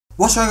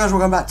What's up guys,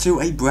 welcome back to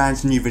a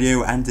brand new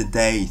video, and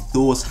today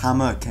Thor's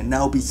hammer can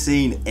now be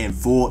seen in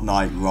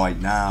Fortnite right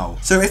now.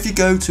 So if you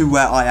go to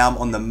where I am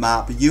on the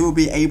map, you will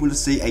be able to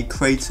see a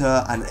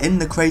crater, and in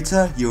the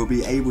crater you will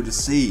be able to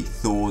see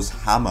Thor's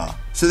hammer.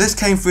 So this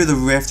came through the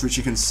rift which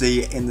you can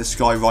see in the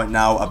sky right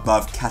now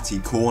above Catty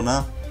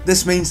Corner.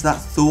 This means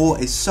that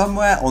Thor is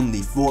somewhere on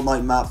the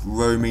Fortnite map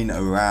roaming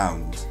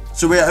around.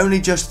 So we are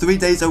only just 3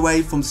 days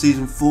away from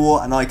season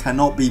 4 and I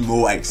cannot be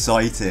more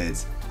excited.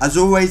 As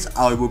always,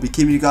 I will be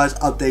keeping you guys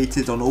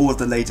updated on all of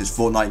the latest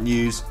Fortnite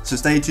news, so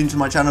stay tuned to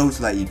my channel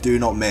so that you do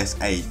not miss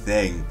a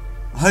thing.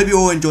 I hope you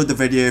all enjoyed the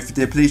video. If you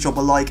did, please drop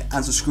a like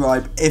and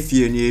subscribe if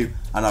you're new,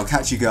 and I'll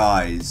catch you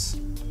guys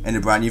in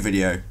a brand new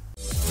video.